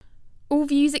All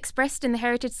views expressed in the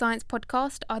Heritage Science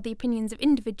podcast are the opinions of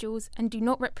individuals and do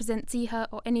not represent ZIHA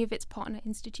or any of its partner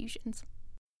institutions.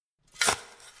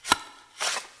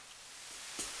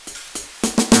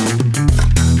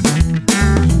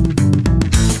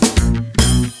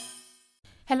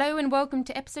 Hello and welcome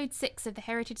to episode 6 of the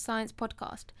Heritage Science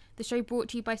podcast, the show brought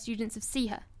to you by students of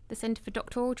ZIHA, the Centre for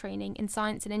Doctoral Training in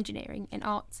Science and Engineering in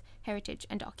Arts, Heritage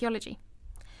and Archaeology.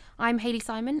 I'm Hayley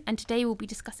Simon, and today we'll be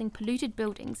discussing polluted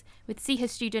buildings with ZIHA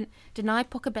student Danai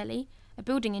Pocobelli, a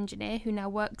building engineer who now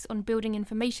works on building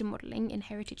information modelling in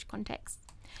heritage contexts,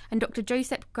 and Dr.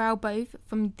 Josep Grau-Bove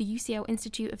from the UCL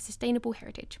Institute of Sustainable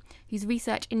Heritage, whose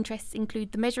research interests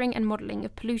include the measuring and modelling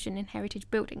of pollution in heritage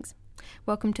buildings.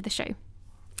 Welcome to the show.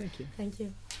 Thank you. Thank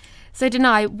you. So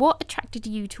Danai, what attracted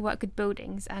you to work with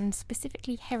buildings and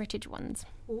specifically heritage ones?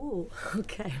 Oh,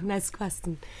 okay, nice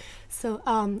question. So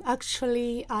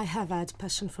actually I have had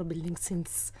passion for buildings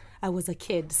since I was a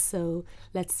kid, so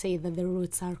let's say that the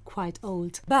roots are quite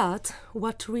old. But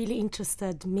what really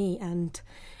interested me and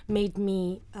made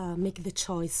me make the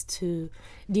choice to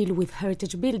deal with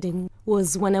heritage building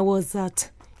was when I was at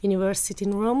university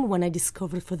in Rome, when I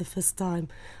discovered for the first time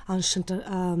ancient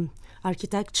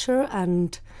architecture,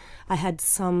 and I had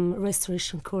some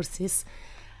restoration courses,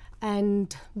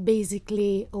 and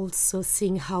basically also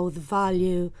seeing how the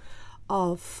value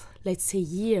of, let's say,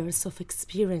 years of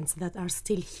experience that are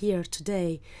still here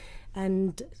today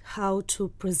and how to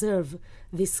preserve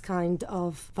this kind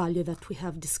of value that we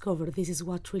have discovered. This is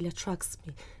what really attracts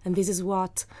me, and this is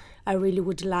what I really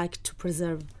would like to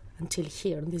preserve until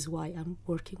here, and this is why I'm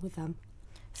working with them.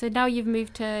 So now you've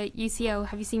moved to UCL,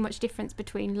 have you seen much difference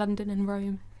between London and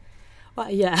Rome?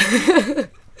 Well, yeah.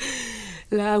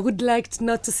 I would like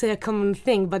not to say a common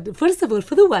thing, but first of all,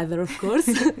 for the weather, of course.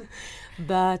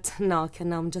 But no,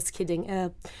 I'm just kidding.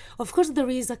 Of course, there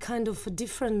is a kind of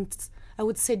different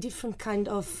kind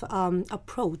of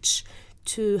approach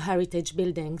to heritage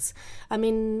buildings. I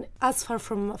mean, as far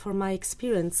from my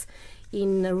experience,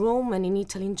 in Rome and in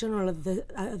Italy in general,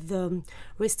 the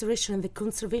restoration and the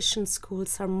conservation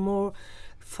schools are more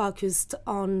focused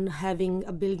on having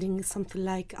a building something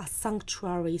like a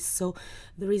sanctuary, so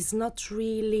there is not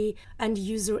really end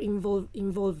user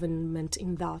involvement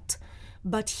in that.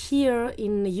 But here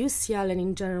in UCL and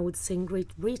in general, I would say in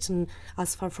Great Britain,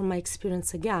 as far from my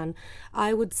experience again,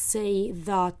 I would say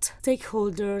that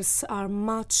stakeholders are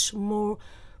much more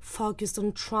focused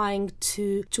on trying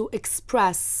to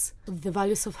express the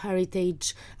values of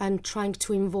heritage and trying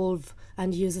to involve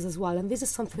end users as well. And this is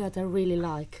something that I really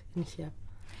like in here.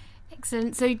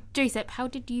 Excellent. So, Joseph, how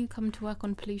did you come to work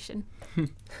on pollution?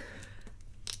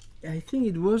 I think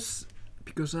it was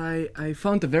because I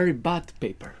found a very bad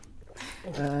paper.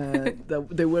 That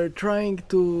they were trying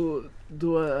to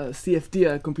do a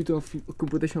CFD, a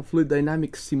computational fluid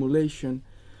dynamics simulation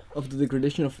of the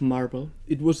degradation of marble.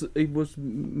 It was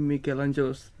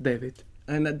Michelangelo's David,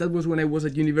 and that was when I was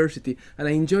at university, and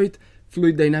I enjoyed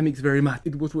fluid dynamics very much.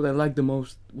 It was what I liked the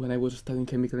most when I was studying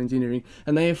chemical engineering,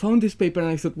 and I found this paper and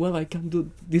I thought, well, I can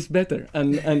do this better,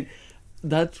 and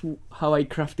that's how I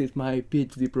crafted my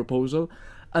PhD proposal.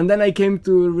 And then I came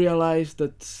to realize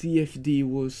that CFD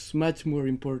was much more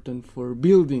important for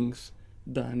buildings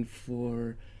than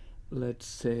for, let's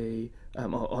say,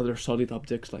 other solid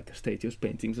objects like statues,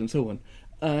 paintings, and so on.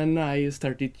 And I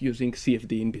started using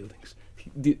CFD in buildings.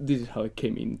 This is how I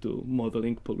came into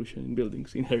modeling pollution in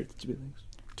buildings, in heritage buildings.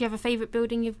 Do you have a favourite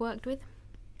building you've worked with?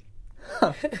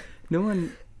 No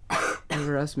one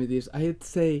ever asked me this. I'd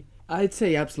say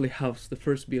Apsley House, the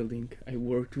first building I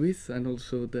worked with, and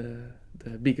also the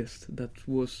biggest. That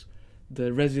was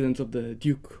the residence of the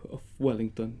Duke of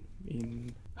Wellington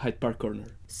in Hyde Park Corner.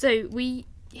 So we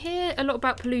hear a lot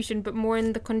about pollution, but more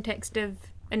in the context of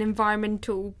an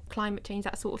environmental, climate change,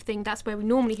 that sort of thing. That's where we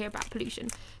normally hear about pollution.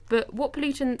 But what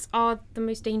pollutants are the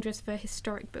most dangerous for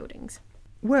historic buildings?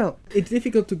 Well, it's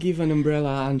difficult to give an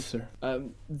umbrella answer.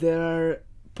 There are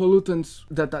pollutants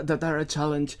that are a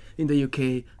challenge in the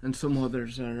UK, and some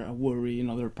others are a worry in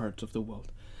other parts of the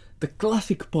world. The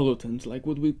classic pollutants, like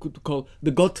what we could call the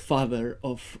godfather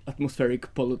of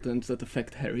atmospheric pollutants that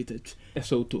affect heritage,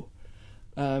 SO2.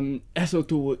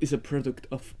 SO2 is a product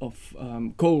of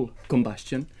coal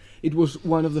combustion. It was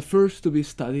one of the first to be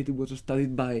studied. It was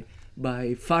studied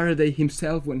by Faraday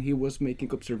himself when he was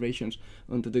making observations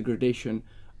on the degradation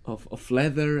of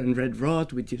leather and red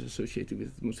rot, which is associated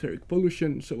with atmospheric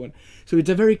pollution and so on. So it's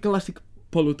a very classic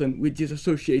pollutant which is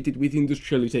associated with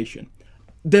industrialization.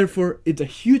 Therefore, it's a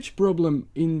huge problem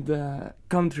in the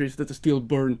countries that still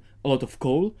burn a lot of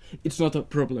coal. It's not a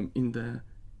problem in the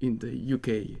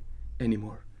UK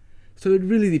anymore. So it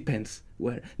really depends.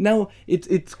 were. Now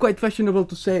it's quite fashionable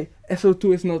to say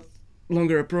SO2 is not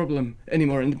longer a problem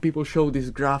anymore, and people show this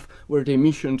graph where the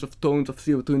emissions of tons of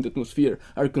CO2 in the atmosphere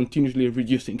are continuously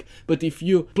reducing. But if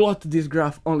you plot this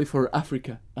graph only for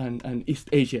Africa and East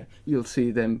Asia, you'll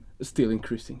see them still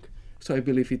increasing. So I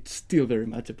believe it's still very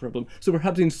much a problem. So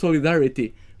perhaps in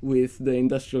solidarity with the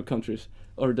industrial countries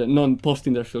or the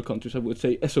non-post-industrial countries, I would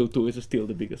say SO2 is still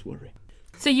the biggest worry.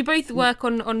 So you both work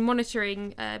on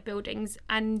monitoring buildings,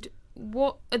 and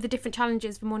what are the different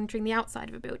challenges for monitoring the outside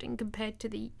of a building compared to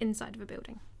the inside of a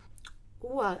building?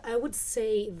 Well, I would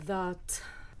say that,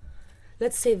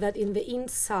 let's say that in the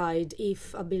inside,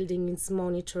 if a building is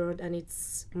monitored and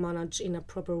it's managed in a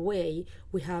proper way,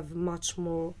 we have much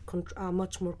more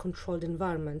controlled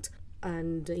environment.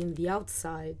 And in the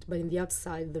outside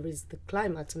there is the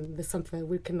climate, and there's something that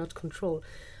we cannot control.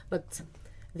 But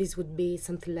this would be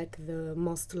something like the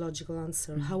most logical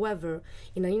answer. However,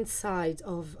 in an inside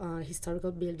of a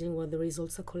historical building where there is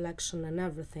also collection and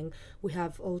everything, we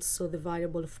have also the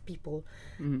variable of people.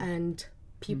 And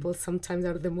people sometimes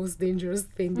are the most dangerous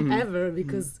thing ever,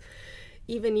 because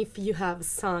even if you have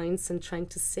signs and trying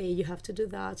to say you have to do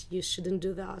that, you shouldn't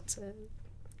do that,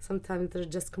 sometimes they're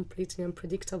just completely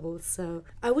unpredictable. So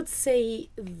I would say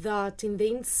that in the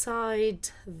inside,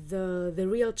 the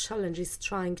real challenge is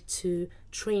trying to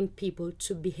train people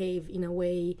to behave in a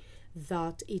way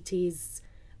that it is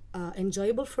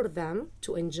enjoyable for them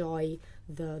to enjoy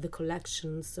the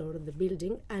collections or the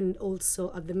building, and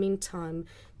also at the meantime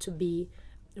to be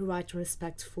right and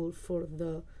respectful for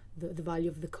the value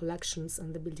of the collections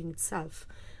and the building itself.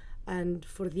 And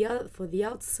for the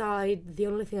outside, the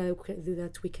only thing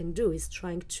that we can do is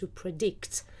trying to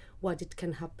predict what it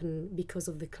can happen because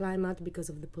of the climate, because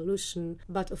of the pollution.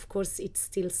 But of course, it's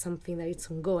still something that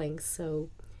it's ongoing, so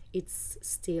it's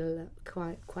still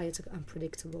quite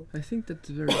unpredictable. I think that's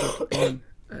very good.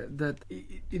 That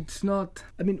it's not.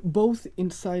 I mean, both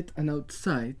inside and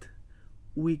outside,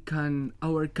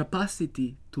 our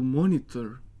capacity to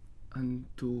monitor and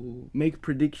to make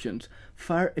predictions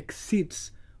far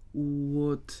exceeds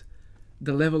what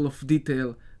the level of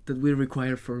detail that we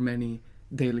require for many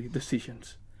daily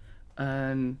decisions.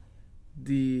 And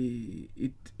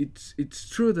it's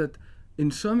true that in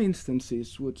some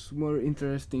instances what's more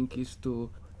interesting is to,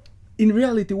 in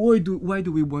reality, why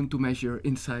do we want to measure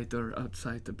inside or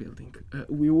outside the building?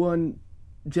 We want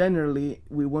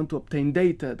to obtain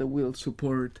data that will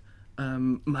support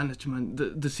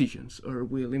management decisions, or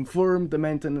will inform the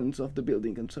maintenance of the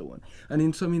building and so on. And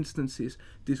in some instances,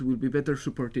 this will be better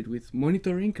supported with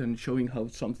monitoring and showing how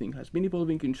something has been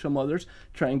evolving. In some others,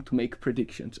 trying to make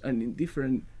predictions. And in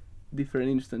different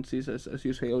instances, as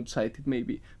you say, outside, it may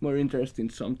be more interesting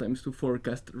sometimes to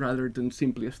forecast rather than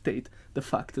simply state the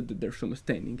fact that there's some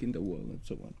staining in the wall and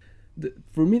so on.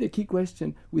 For me, the key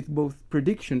question with both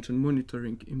predictions and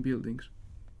monitoring in buildings,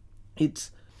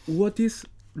 it's what is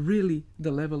really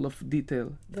the level of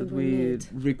detail that we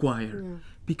require. Yeah.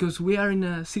 Because we are in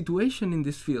a situation in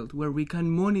this field where we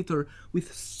can monitor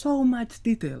with so much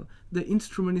detail. The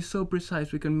instrument is so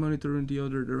precise, we can monitor in the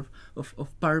order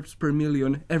of parts per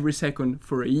million every second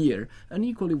for a year. And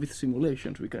equally with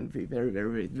simulations, we can be very,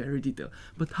 very, very detailed.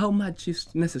 But how much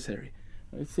is necessary?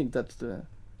 I think that's the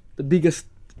biggest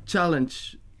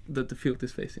challenge that the field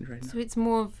is facing right now. So it's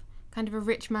more of kind of a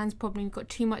rich man's problem. You've got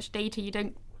too much data, you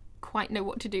don't quite know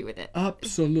what to do with it.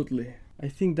 Absolutely. I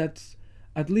think that's,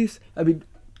 at least, I mean,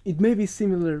 it may be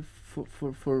similar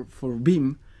for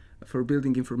BIM, for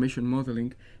building information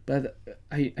modeling, but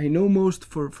I know most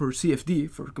for CFD,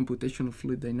 for computational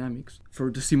fluid dynamics, for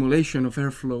the simulation of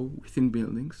airflow within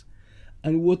buildings.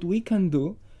 And what we can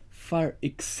do far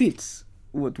exceeds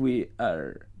what we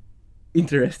are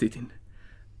interested in.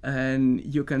 And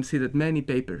you can see that many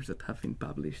papers that have been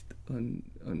published on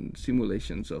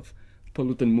simulations of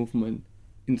pollutant movement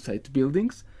inside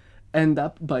buildings end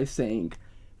up by saying,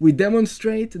 we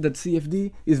demonstrate that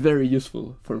CFD is very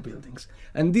useful for buildings.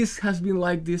 And this has been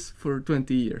like this for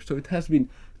 20 years. So it has been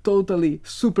totally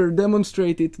super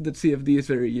demonstrated that CFD is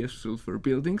very useful for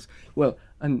buildings. Well,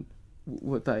 and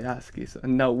what I ask is,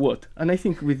 and now what? And I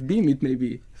think with BIM it may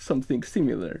be something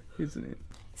similar, isn't it?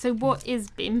 So what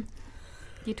is BIM?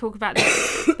 You talk about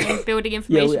this in building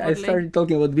information modeling. I started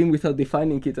talking about BIM without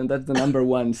defining it, and that's the number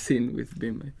one sin with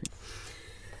BIM, I think.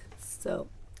 So,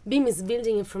 BIM is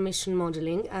building information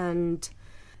modeling, and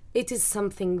it is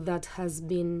something that has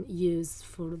been used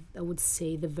for, I would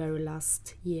say, the very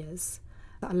last years.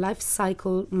 A life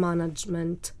cycle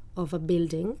management of a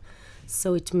building.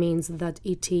 So it means that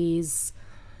it is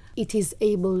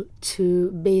able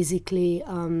to basically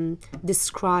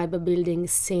describe a building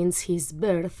since his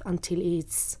birth until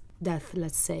its death,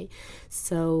 let's say.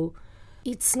 So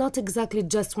It's not exactly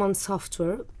just one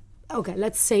software. Okay,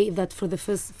 let's say that for the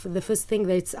first thing,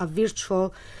 that it's a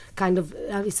virtual kind of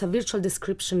it's a virtual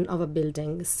description of a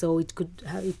building. So it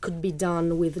could be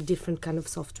done with different kind of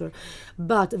software,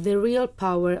 but the real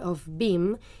power of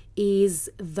BIM is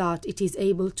that it is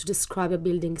able to describe a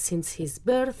building since his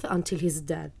birth until his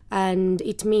death. And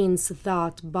it means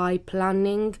that by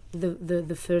planning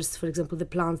the first, for example, the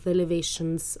plans, the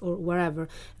elevations, or wherever,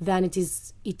 then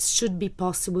it should be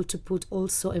possible to put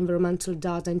also environmental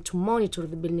data and to monitor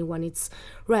the building when it's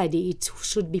ready. It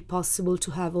should be possible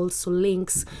to have also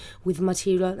links with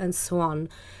material and so on.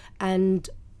 And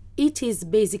it is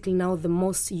basically now the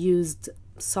most used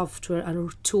software or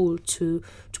tool to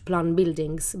plan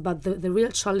buildings. But the real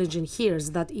challenge in here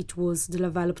is that it was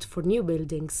developed for new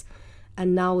buildings,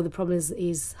 and now the problem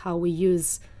is how we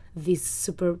use this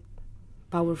super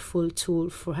powerful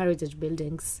tool for heritage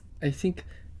buildings. I think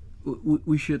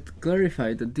we should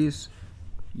clarify that this,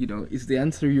 is the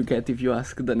answer you get if you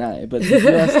ask Danai, but if you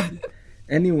ask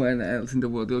anyone else in the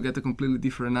world, you'll get a completely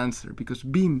different answer, because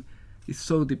BIM is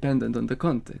so dependent on the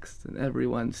context, and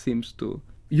everyone seems to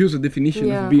use a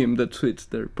definition of BIM that suits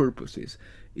their purposes.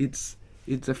 It's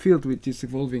a field which is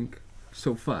evolving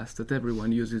so fast that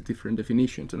everyone uses different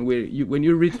definitions. And when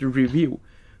you read the review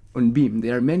on BIM,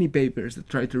 there are many papers that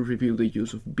try to review the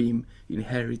use of BIM in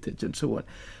heritage and so on.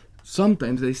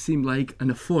 Sometimes they seem like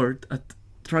an effort at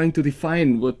trying to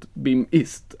define what BIM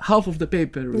is. Half of the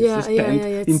paper is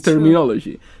spent in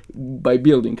terminology. True. By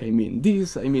building, I mean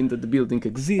this, I mean that the building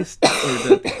exists, or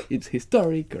that it's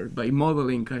historic, or by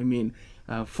modeling, I mean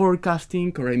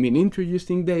forecasting, or I mean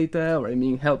introducing data, or I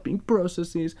mean helping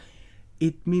processes.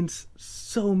 It means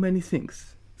so many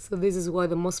things. So this is why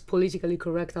the most politically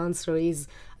correct answer is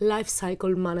life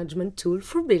cycle management tool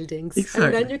for buildings. Exactly.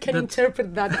 And then you can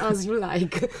interpret that as you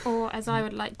like. Or, as I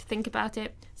would like to think about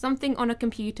it, something on a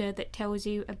computer that tells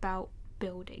you about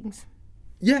buildings.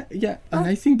 Yeah. And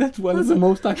I think that's one of the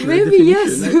most accurate maybe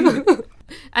definitions. Yes.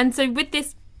 And so with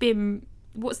this BIM,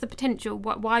 what's the potential?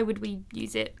 Why would we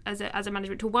use it as a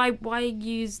management tool? Why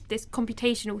use this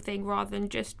computational thing rather than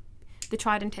just the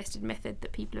tried and tested method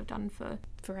that people have done for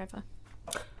forever?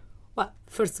 Well,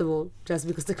 first of all, just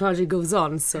because technology goes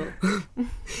on, so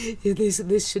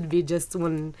this should be just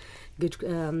one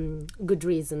good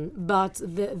reason. But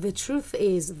the truth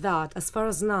is that as far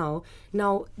as now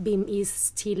BIM is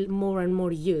still more and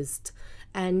more used.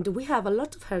 And we have a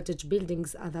lot of heritage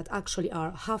buildings that actually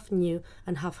are half new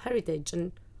and half heritage.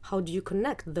 And how do you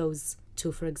connect those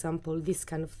two, for example, this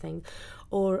kind of thing?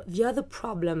 Or the other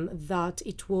problem that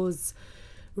it was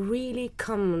really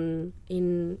common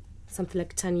in something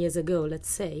like 10 years ago, let's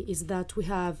say, is that we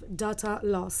have data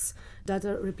loss,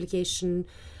 data replication.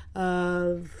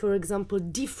 For example,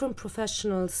 different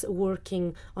professionals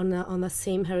working on the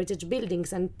same heritage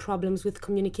buildings, and problems with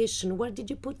communication. Where did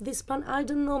you put this plan? I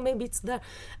don't know, maybe it's there.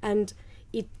 And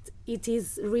it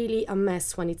is really a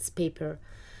mess when it's paper.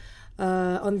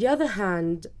 On the other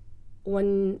hand,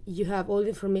 when you have all the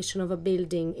information of a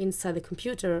building inside the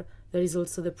computer, there is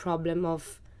also the problem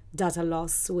of data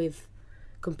loss with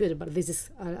computer, but this is,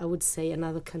 I would say,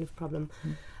 another kind of problem.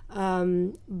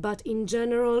 But in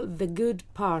general, the good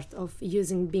part of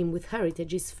using BIM with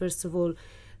heritage is, first of all,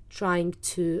 trying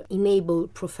to enable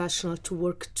professionals to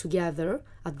work together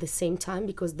at the same time,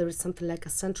 because there is something like a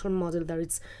central model that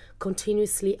is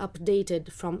continuously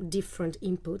updated from different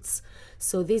inputs.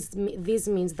 So this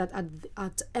means that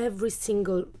at every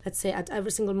single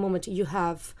moment you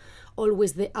have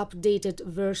always the updated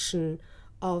version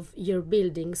of your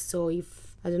building. So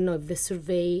if the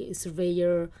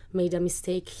surveyor made a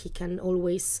mistake, he can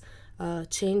always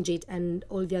change it, and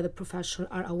all the other professionals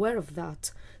are aware of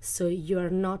that. So you are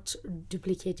not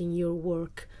duplicating your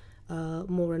work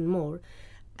more and more.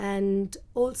 And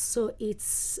also,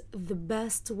 it's the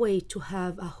best way to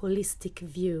have a holistic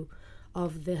view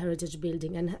of the heritage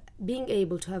building, and being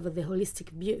able to have the holistic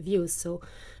view, so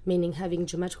meaning having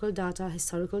geometrical data,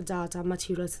 historical data,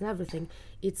 materials and everything.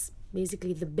 It's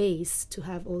basically the base to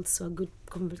have also a good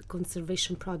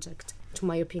conservation project, to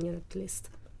my opinion at least.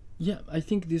 Yeah, I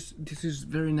think this is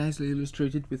very nicely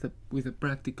illustrated with a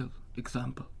practical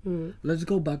example. Let's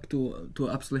go back to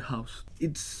Apsley House.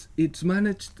 It's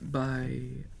managed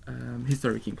by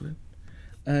Historic England,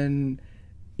 and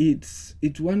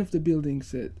it's one of the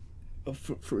buildings that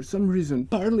for some reason,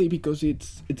 partly because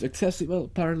it's accessible,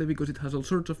 partly because it has all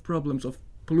sorts of problems of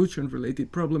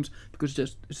pollution-related problems, because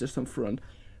it's just in front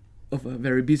of a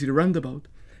very busy roundabout.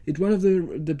 It's one of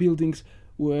the buildings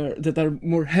that are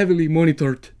more heavily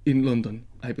monitored in London,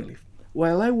 I believe.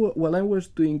 While I was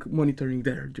doing monitoring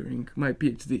there during my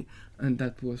PhD, and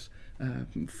that was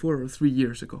 4 or 3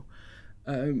 years ago,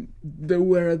 there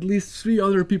were at least 3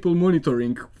 other people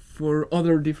monitoring for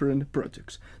other different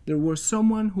projects. There was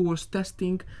someone who was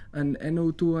testing an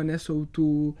NO2 and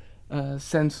SO2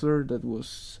 sensor that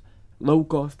was low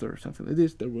cost or something like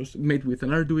this. There was made with an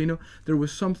Arduino. There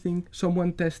was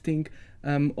someone testing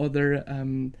other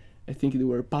I think they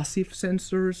were passive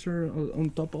sensors or on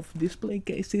top of display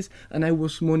cases, and I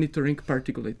was monitoring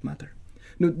particulate matter.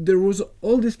 Now, there was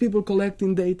all these people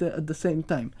collecting data at the same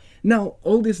time. Now,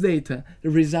 all this data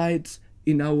resides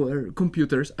in our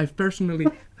computers. I personally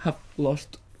have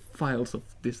lost files of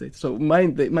this data. So my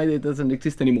data doesn't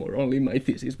exist anymore, only my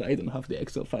thesis, but I don't have the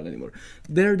Excel file anymore.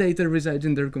 Their data resides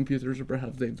in their computers, or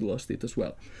perhaps they've lost it as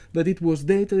well. But it was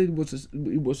data, it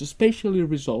was spatially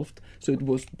resolved, so it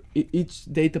was each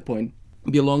data point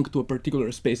belonged to a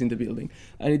particular space in the building,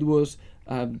 and it was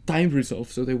time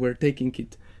resolved, so they were taking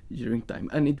it during time.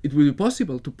 And it will be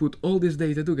possible to put all this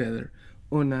data together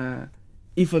on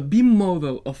if a BIM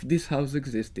model of this house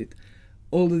existed,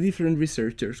 all the different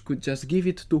researchers could just give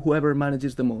it to whoever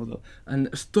manages the model and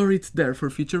store it there for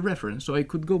future reference. So I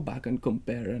could go back and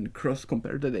compare and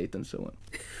cross-compare the data and so on.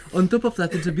 On top of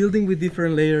that, it's a building with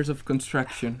different layers of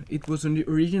construction. It was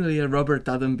originally a Robert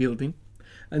Adam building.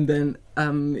 And then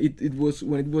it was,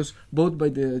 when it was bought by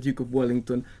the Duke of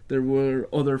Wellington, there were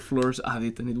other floors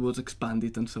added and it was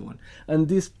expanded and so on. And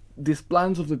these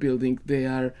plans of the building, they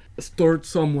are stored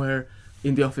somewhere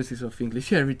in the offices of English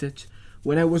Heritage.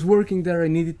 When I was working there, I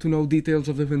needed to know details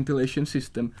of the ventilation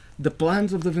system. The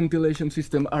plans of the ventilation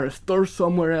system are stored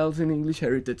somewhere else in English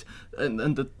Heritage, and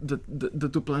the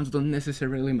two plans don't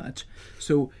necessarily match.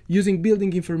 So using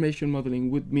building information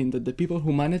modeling would mean that the people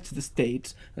who manage the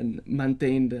states and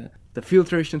maintain the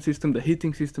filtration system, the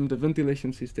heating system, the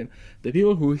ventilation system, the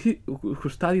people who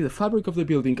study the fabric of the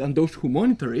building and those who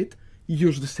monitor it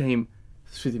use the same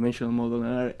three-dimensional model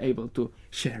and are able to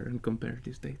share and compare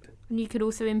this data. And you could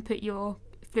also input your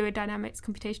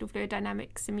computational fluid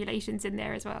dynamics simulations in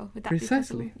there as well. Would that be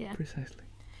possible? Yeah. Precisely.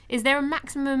 Is there a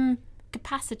maximum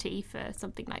capacity for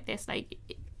something like this, like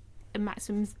a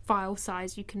maximum file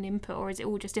size you can input, or is it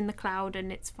all just in the cloud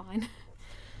and it's fine?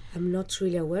 I'm not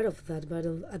really aware of that, but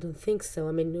I don't think so.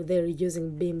 I mean, they're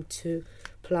using BIM to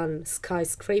plan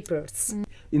skyscrapers.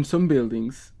 In some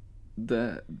buildings,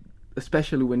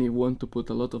 especially when you want to put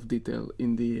a lot of detail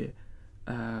in the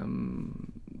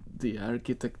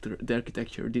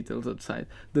architecture details outside,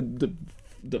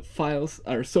 the files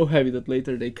are so heavy that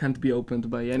later they can't be opened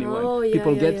by anyone.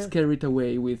 People get carried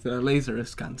away with laser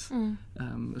scans,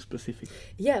 specifically.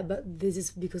 Yeah, but this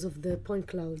is because of the point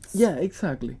clouds. Yeah,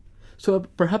 exactly. So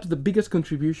perhaps the biggest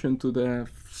contribution to the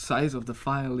size of the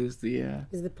file is the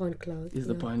point cloud.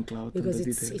 The point cloud, because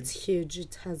and the it's huge.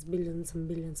 It has billions and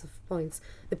billions of points.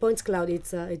 The point cloud,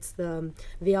 it's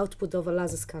the output of a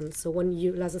laser scan. So when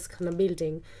you laser scan a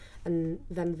building, and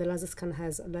then the laser scan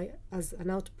has an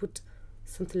output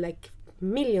something like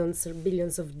millions or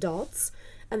billions of dots,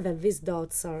 and then these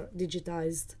dots are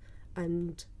digitized,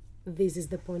 and this is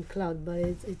the point cloud. But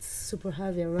it's super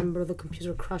heavy. I remember the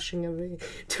computer crashing every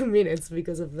 2 minutes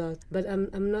because of that. But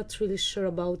I'm not really sure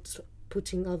about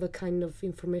putting other kind of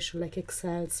information like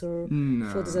Excels or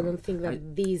photos. I don't think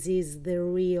that this is the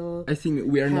real. I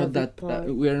think we are not that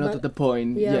we are not at the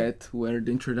point yet where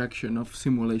the introduction of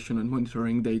simulation and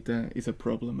monitoring data is a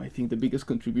problem. I think the biggest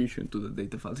contribution to the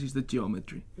data files is the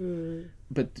geometry.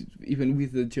 But even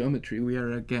with the geometry, we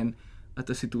are again at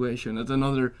a situation, at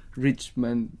another rich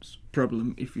man's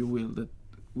problem, if you will, that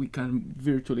we can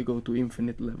virtually go to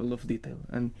infinite level of detail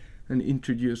and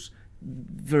introduce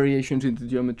variations in the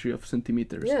geometry of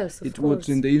centimeters. Yes, of course. What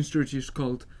in the industry is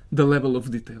called the level of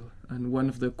detail. And one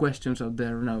of the questions out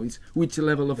there now is which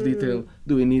level of detail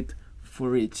do we need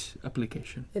for each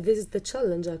application? This is the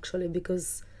challenge, actually,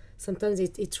 because sometimes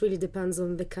it really depends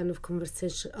on the kind of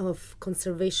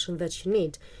conservation that you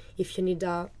need. If you need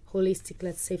a holistic,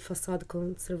 let's say, facade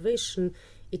conservation,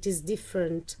 it is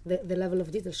different. The level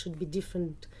of detail should be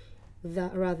different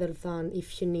rather than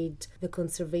if you need the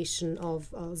conservation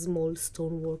of small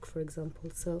stonework, for example.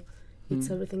 So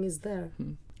everything is there.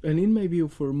 And in my view,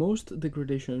 for most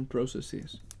degradation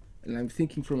processes, and I'm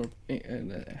thinking from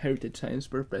a heritage science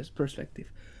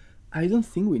perspective, I don't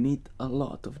think we need a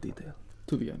lot of detail,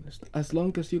 to be honest. As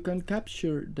long as you can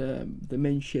capture the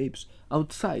main shapes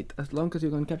outside, as long as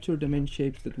you can capture the main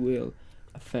shapes that will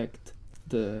affect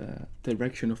the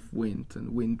direction of wind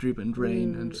and wind-driven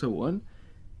rain and so on,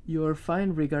 you are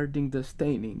fine regarding the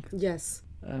staining. Yes.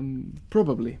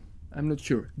 Probably. I'm not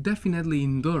sure. Definitely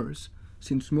indoors,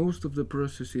 since most of the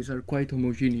processes are quite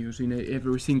homogeneous in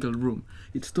every single room.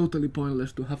 It's totally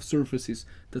pointless to have surfaces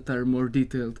that are more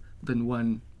detailed than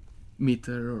one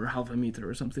meter or half a meter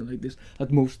or something like this,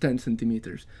 at most 10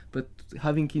 centimeters. But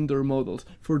having indoor models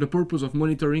for the purpose of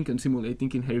monitoring and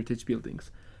simulating in heritage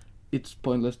buildings, it's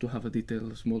pointless to have a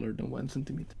detail smaller than 1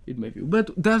 centimeter, in my view.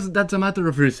 But that's a matter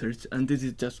of research, and this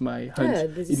is just my hunch. Yeah,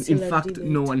 this is In still a fact, debate.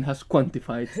 no one has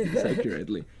quantified this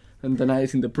accurately, and then I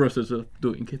is in the process of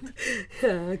doing it.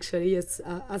 Yeah, actually, yes.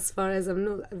 As far as I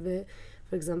know,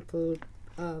 for example,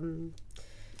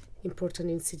 important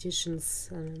institutions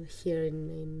here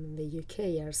in the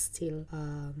UK are still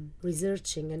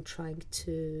researching and trying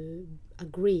to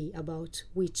agree about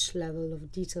which level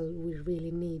of detail we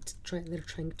really need. They're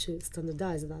trying to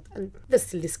standardize that, and they're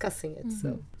still discussing it.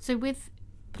 So with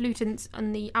pollutants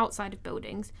on the outside of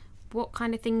buildings, what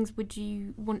kind of things would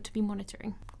you want to be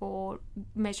monitoring or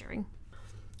measuring?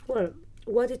 Well,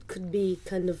 what it could be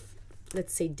kind of,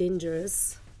 let's say,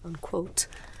 dangerous, unquote,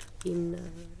 in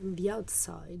the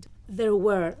outside. There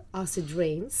were acid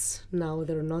rains. Now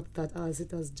they're not that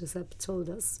acid as Giuseppe told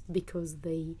us, because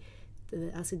the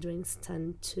acid rains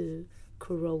tend to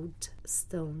corrode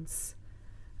stones.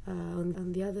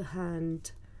 On the other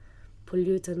hand,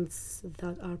 pollutants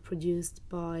that are produced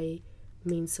by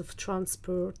means of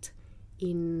transport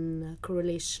in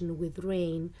correlation with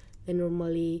rain, they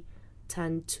normally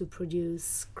tend to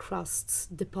produce crusts,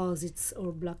 deposits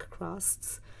or black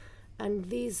crusts. And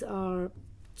these are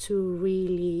two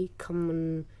really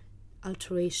common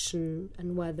alteration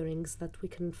and weatherings that we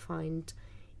can find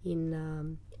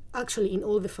in actually in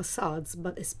all the facades,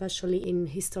 but especially in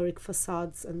historic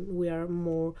facades, and we are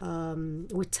more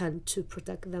we tend to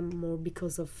protect them more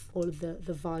because of all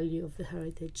the value of the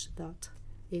heritage that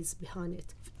is behind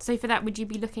it. So for that, would you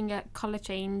be looking at colour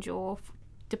change or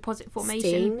deposit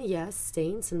formation?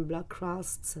 Stains and black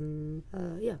crusts and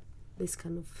this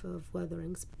kind of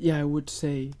weatherings. Yeah, I would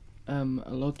say a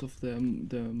lot of the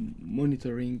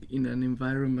monitoring in an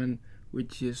environment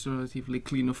which is relatively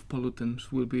clean of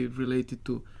pollutants will be related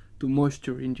to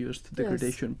moisture-induced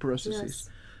degradation processes.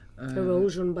 Yes.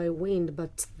 Erosion by wind,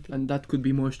 and that could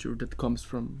be moisture that comes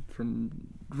from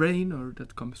rain or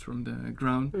that comes from the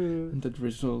ground, and that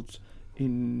results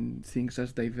in things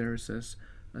as diverse as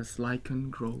lichen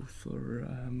growth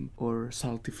or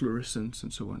salty fluorescence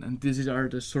and so on. And these are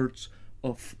the sorts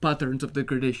of patterns of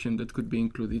degradation that could be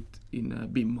included in a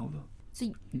BIM model.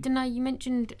 So, Dana, you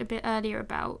mentioned a bit earlier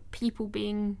about people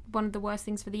being one of the worst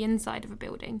things for the inside of a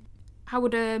building. How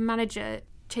would a manager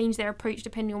change their approach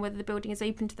depending on whether the building is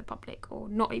open to the public or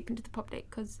not open to the public?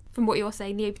 Because from what you're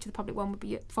saying, the open to the public one would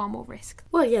be at far more risk.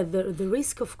 Well, yeah, the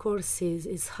risk, of course,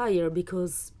 is higher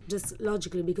because just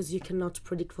logically, because you cannot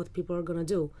predict what people are going to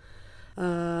do.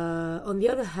 On the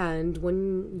other hand,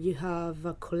 when you have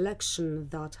a collection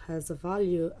that has a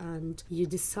value and you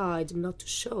decide not to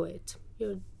show it,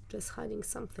 you're just hiding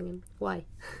something. And why?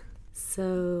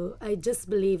 So I just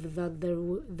believe that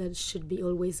there should be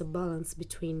always a balance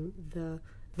between the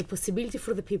possibility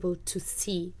for the people to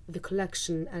see the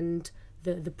collection and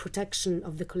the protection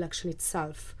of the collection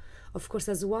itself. Of course,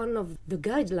 as one of the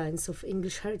guidelines of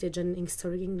English heritage and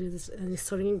historic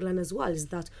England as well, is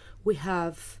that we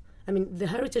have, the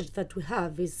heritage that we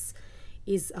have is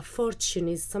a fortune,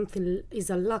 is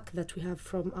a luck that we have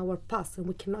from our past, and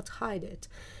we cannot hide it.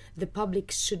 The public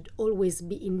should always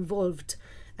be involved,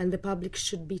 and the public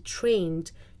should be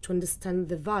trained to understand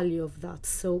the value of that.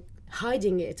 So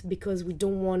hiding it because we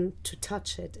don't want to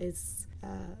touch it is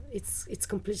it's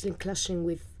completely clashing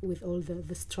with all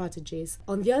the strategies.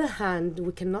 On the other hand,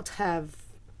 we cannot have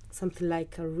something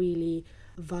like a really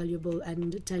valuable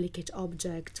and delicate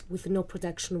object with no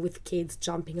protection, with kids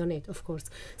jumping on it, of course.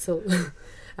 So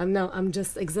I'm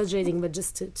just exaggerating, but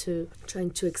just to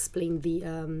trying to explain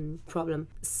the problem.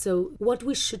 So what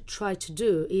we should try to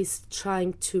do is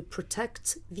trying to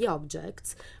protect the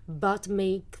objects but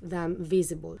make them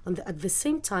visible, and at the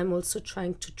same time also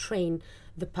trying to train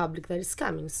the public that is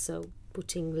coming, so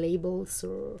putting labels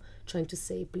or trying to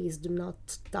say please do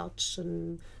not touch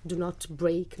and do not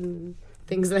break and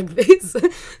things like this.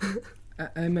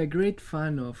 I'm a great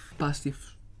fan of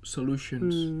passive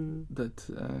solutions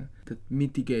that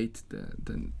mitigate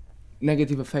the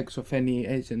negative effects of any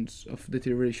agents of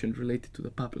deterioration related to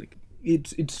the public.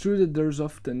 It's true that there's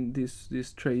often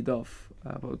this trade-off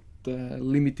about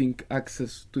limiting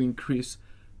access to increase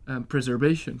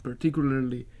preservation,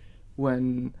 particularly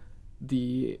when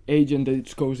the agent that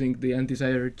is causing the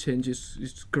undesired changes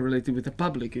is correlated with the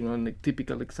public. A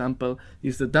typical example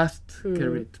is the dust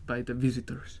carried by the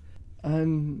visitors.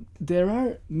 And there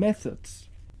are methods.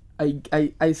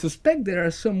 I suspect there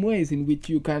are some ways in which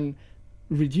you can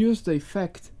reduce the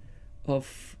effect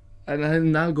of, and I'll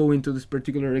now go into this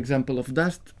particular example of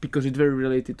dust because it's very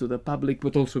related to the public,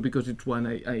 but also because it's one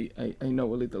I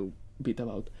know a little bit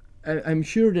about. I'm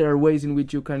sure there are ways in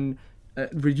which you can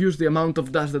reduce the amount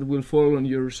of dust that will fall on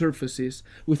your surfaces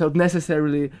without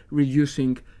necessarily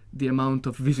reducing the amount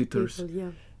of visitors. People,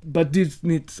 yeah. But this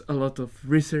needs a lot of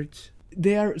research.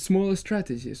 There are smaller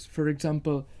strategies. For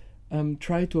example,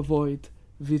 try to avoid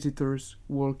visitors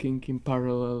walking in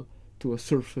parallel to a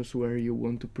surface where you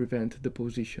want to prevent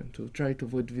deposition. So try to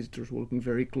avoid visitors walking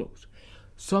very close.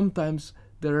 Sometimes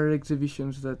there are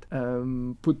exhibitions that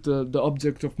put the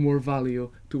object of more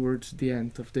value towards the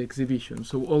end of the exhibition.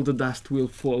 So all the dust will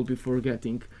fall before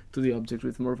getting to the object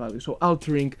with more value. So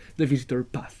altering the visitor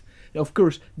path. Of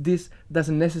course, this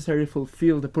doesn't necessarily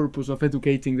fulfill the purpose of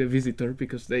educating the visitor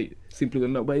because they simply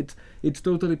don't know. But it's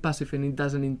totally passive and it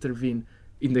doesn't intervene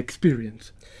in the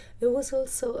experience. There was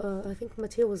also, I think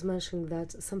Matteo was mentioning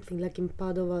that something like in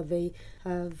Padova they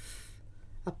have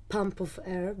a pump of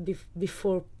air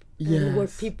before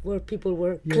Yes. where people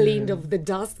were cleaned of the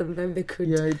dust and then they could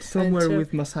it's somewhere enter.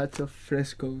 with massage of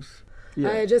frescoes. Yeah.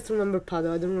 I just remember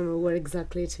Padova. I don't remember where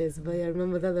exactly it is, but I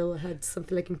remember that they had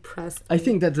something like impressed. I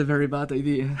think that's a very bad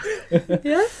idea.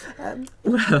 Yeah?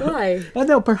 Well, Why? I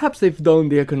know, perhaps they've done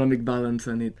the economic balance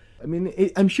on it. I mean,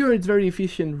 I'm sure it's very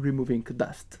efficient removing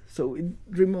dust, so it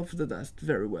removes the dust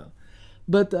very well.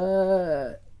 But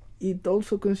it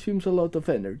also consumes a lot of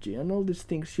energy, and all these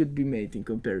things should be made in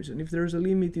comparison. If there's a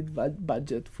limited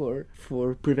budget for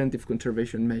preventive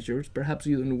conservation measures, perhaps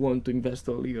you don't want to invest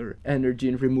all your energy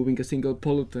in removing a single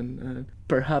pollutant.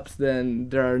 Perhaps then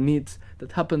there are needs,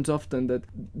 that happens often, that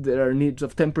there are needs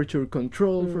of temperature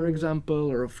control, for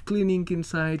example, or of cleaning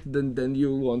inside, then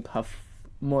you won't have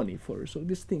money for. So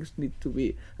these things need to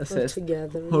be assessed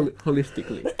Together,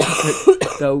 holistically.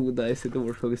 Now that I said the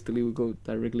word holistically, we go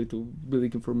directly to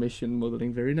building information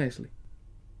modeling very nicely.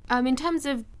 In terms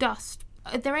of dust,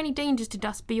 are there any dangers to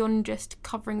dust beyond just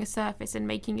covering a surface and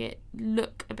making it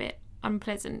look a bit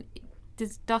unpleasant?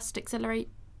 Does dust accelerate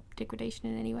degradation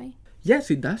in any way? Yes,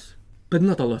 it does, but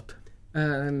not a lot.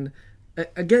 And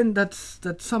again, that's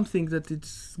something that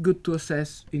it's good to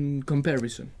assess in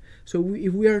comparison. So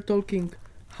if we are talking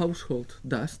household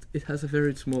dust, it has a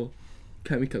very small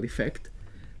chemical effect.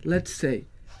 Let's say,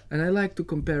 and I like to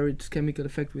compare its chemical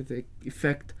effect with the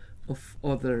effect of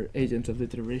other agents of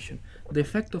deterioration. The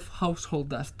effect of household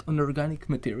dust on organic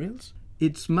materials,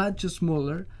 it's much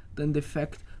smaller than the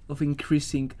effect of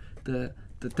increasing the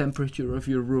temperature of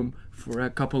your room for a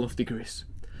couple of degrees.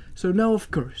 So now, of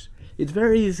course, it's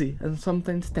very easy and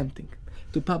sometimes tempting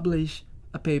to publish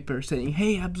a paper saying,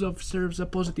 hey, Abs observes a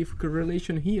positive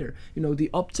correlation here. You know, the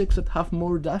objects that have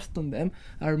more dust on them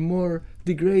are more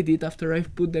degraded after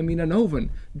I've put them in an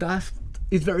oven. Dust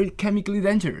is very chemically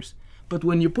dangerous. But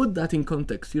when you put that in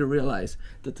context, you realize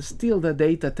that still the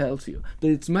data tells you that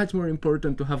it's much more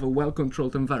important to have a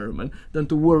well-controlled environment than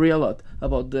to worry a lot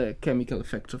about the chemical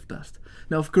effects of dust.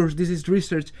 Now, of course, this is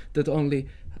research that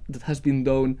has been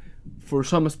done for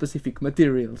some specific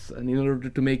materials, and in order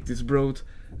to make this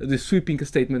sweeping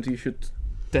statement, you should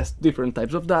test different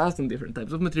types of dust and different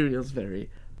types of materials very,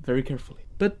 very carefully.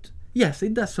 But yes,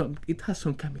 it has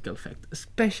some chemical effect,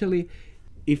 especially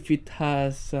if it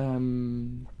has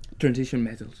transition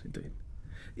metals into it.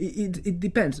 It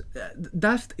depends.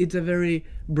 Dust is a very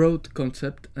broad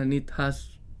concept, and it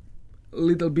has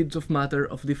little bits of matter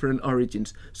of different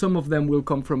origins. Some of them will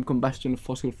come from combustion of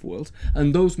fossil fuels,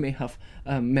 and those may have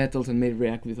metals and may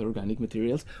react with organic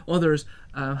materials. Others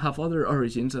have other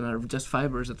origins and are just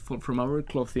fibers that fall from our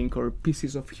clothing or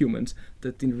pieces of humans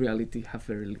that in reality have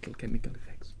very little chemical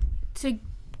effects. So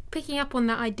picking up on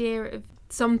that idea of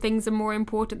some things are more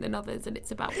important than others and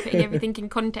it's about putting everything in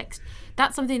context,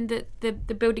 that's something that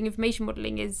the building information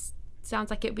modelling sounds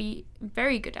like it'd be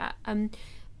very good at.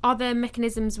 Are there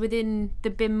mechanisms within the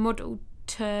BIM model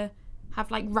to have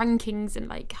like rankings and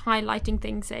like highlighting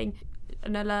things, saying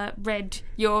an alert, red,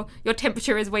 your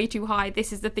temperature is way too high,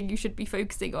 this is the thing you should be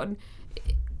focusing on?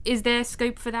 Is there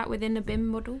scope for that within a BIM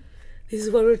model? This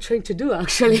is what we're trying to do,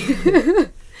 actually.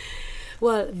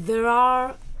 Well, there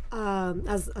are,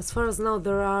 as far as now,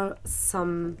 there are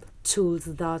some tools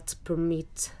that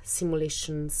permit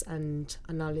simulations and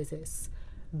analysis,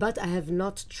 but I have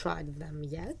not tried them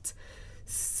yet.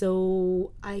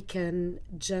 So I can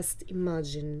just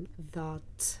imagine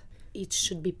that it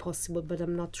should be possible, but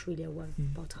I'm not really aware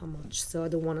about how much. So I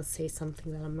don't want to say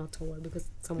something that I'm not aware, because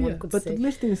someone could but say. But at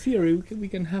least in theory, we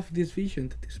can have this vision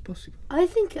that is possible. I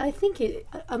think it.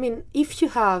 I mean, if you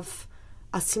have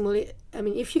a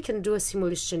if you can do a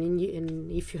simulation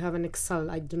and if you have an Excel,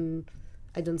 I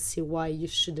don't see why you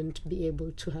shouldn't be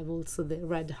able to have also the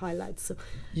red highlights. So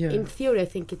in theory, I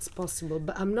think it's possible,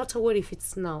 but I'm not aware if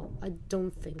it's now. I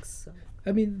don't think so.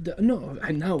 I mean, no,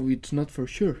 and now it's not for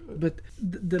sure, but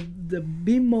the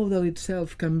BIM model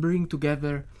itself can bring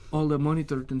together all the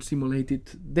monitored and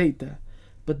simulated data,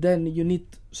 but then you need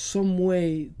some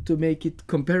way to make it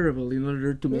comparable in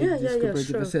order to make this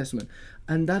comparative assessment,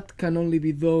 and that can only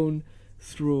be done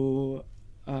through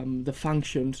the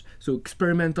functions, so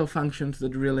experimental functions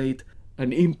that relate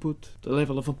an input, the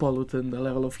level of a pollutant, the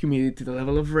level of humidity, the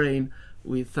level of rain,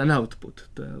 with an output,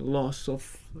 the loss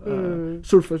of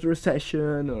surface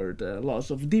recession, or the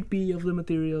loss of DP of the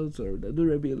materials, or the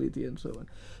durability, and so on.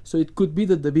 So it could be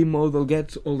that the BIM model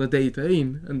gets all the data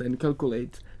in and then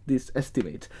calculates these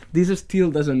estimates. This still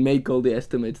doesn't make all the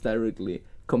estimates directly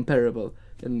comparable,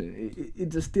 and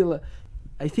it's still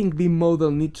I think BIM model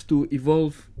needs to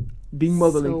evolve. BIM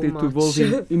modeling needs to evolve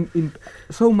in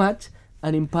so much,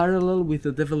 and in parallel with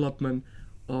the development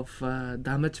of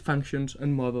damage functions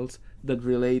and models that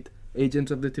relate agents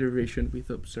of deterioration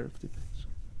with observed events.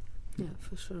 Yeah,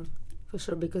 for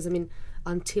sure. Because I mean,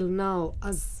 until now,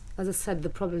 as I said, the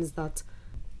problem is that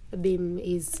BIM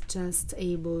is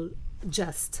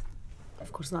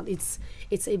of course not.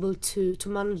 It's able to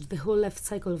manage the whole life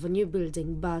cycle of a new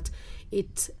building, but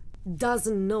it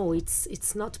doesn't know.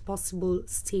 It's not possible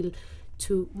still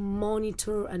to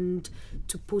monitor and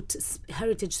to put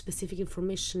heritage specific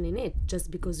information in it, just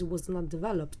because it was not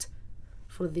developed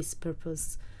for this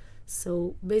purpose.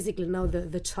 So basically now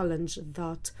the challenge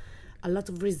that a lot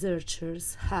of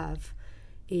researchers have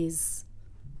is,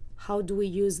 how do we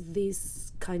use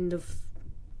this kind of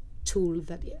tool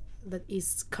that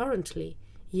is currently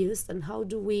used, and how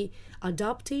do we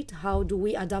adapt it? How do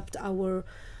we adapt our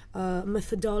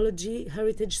methodology,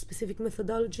 heritage specific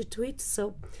methodology to it?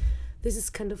 So this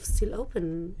is kind of still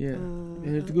open. Yeah,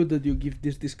 and it's good that you give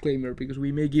this disclaimer, because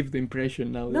we may give the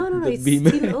impression now that it's BIM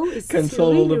can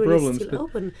solve all the problems. It's still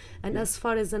open. And as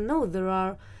far as I know, there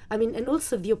are, and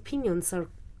also the opinions are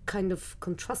kind of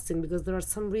contrasting, because there are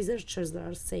some researchers that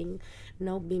are saying,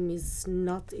 no, BIM is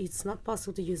not, it's not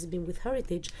possible to use BIM with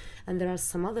heritage. And there are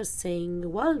some others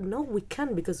saying, well, no, we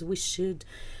can, because we should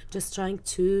just trying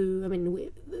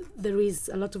to, there is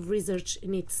a lot of research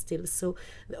in it still. So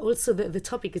also the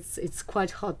topic, it's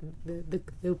quite hot. The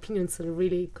opinions are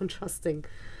really contrasting.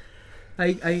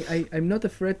 I'm not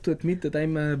afraid to admit that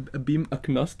I'm a BIM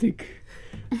agnostic.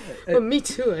 Well, me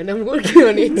too, and I'm working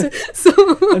on it.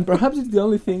 So and perhaps it's the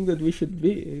only thing that we should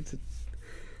be.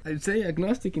 I'd say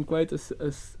agnostic in quite a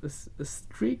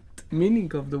strict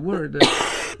meaning of the word,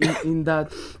 in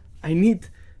that I need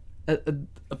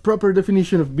a proper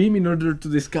definition of BIM in order to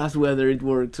discuss whether it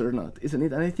works or not, isn't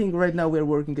it? And I think right now we're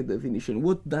working at the definition.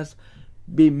 What does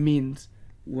BIM means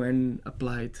when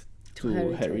applied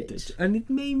to heritage? And it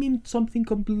may mean something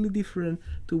completely different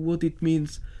to what it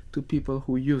means to people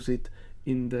who use it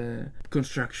in the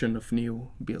construction of new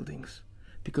buildings,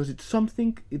 because it's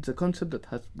a concept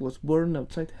that was born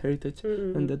outside heritage,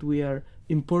 and that we are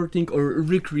importing or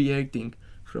recreating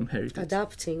from heritage,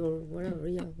 adapting or whatever.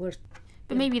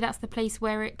 But maybe that's the place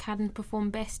where it can perform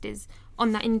best, is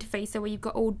on that interface, so where you've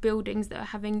got old buildings that are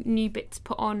having new bits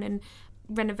put on and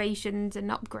renovations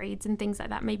and upgrades and things like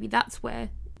that. Maybe that's where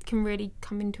it can really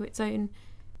come into its own,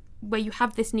 where you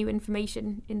have this new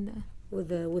information in there. With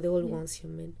the old ones, you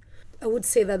mean? I would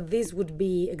say that this would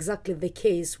be exactly the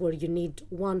case where you need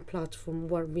one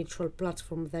virtual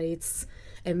platform that it's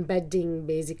embedding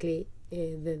basically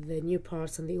the new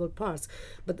parts and the old parts.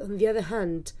 But on the other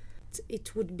hand,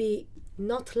 it would be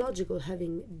not logical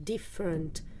having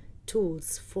different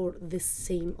tools for the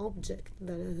same object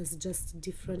that has just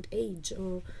different age,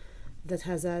 or that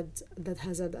has had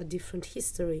a different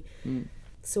history.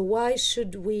 So why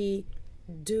should we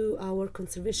do our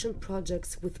conservation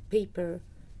projects with paper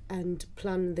and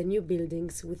plan the new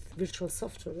buildings with virtual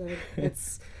software?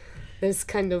 There's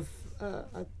kind of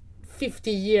a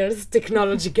 50 years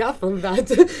technology gap on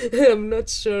that. I'm not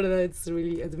sure that it's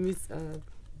really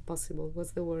possible.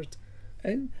 What's the word?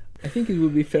 And I think it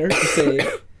would be fair to say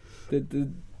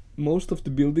that most of the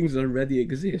buildings already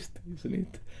exist, isn't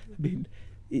it? I mean,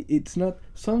 it's not.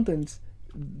 Sometimes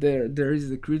there is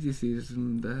the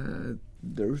criticism that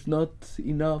there's not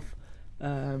enough.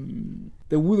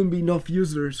 There wouldn't be enough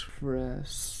users for a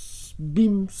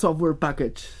BIM software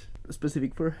package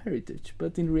specific for heritage.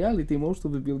 But in reality, most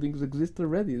of the buildings exist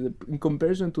already. In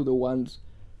comparison to the ones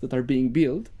that are being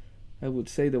built, I would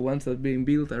say the ones that are being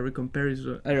built are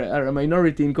a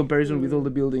minority in comparison with all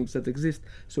the buildings that exist.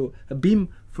 So a BIM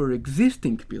for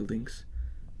existing buildings,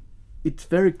 it's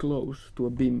very close to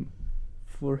a BIM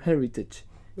for heritage.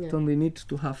 Yeah. It only needs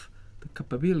to have the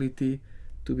capability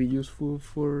to be useful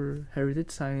for heritage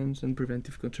science and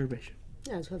preventive conservation.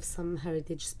 Yeah, to have some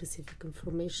heritage specific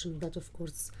information, but of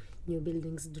course new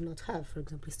buildings do not have, for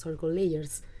example, historical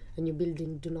layers. A new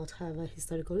building do not have a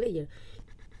historical layer.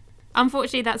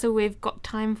 Unfortunately, that's all we've got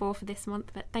time for this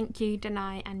month, but thank you,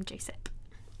 Danai and Joseph.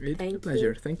 It's Thank a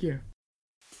pleasure. you. Thank you.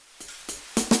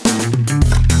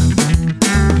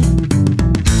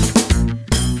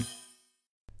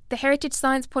 The Heritage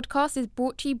Science Podcast is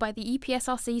brought to you by the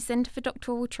EPSRC Centre for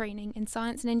Doctoral Training in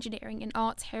Science and Engineering in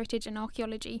Arts, Heritage and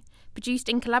Archaeology, produced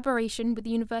in collaboration with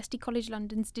the University College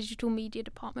London's Digital Media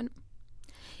Department.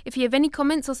 If you have any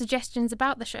comments or suggestions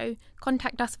about the show,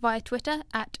 contact us via Twitter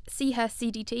at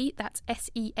SeahaCDT, that's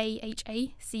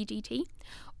SeahaCDT,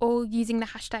 or using the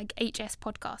hashtag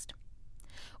HSPodcast.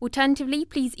 Alternatively,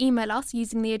 please email us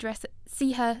using the address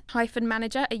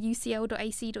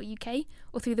seaha-manager@ucl.ac.uk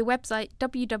or through the website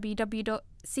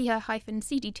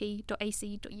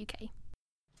www.seaha-cdt.ac.uk.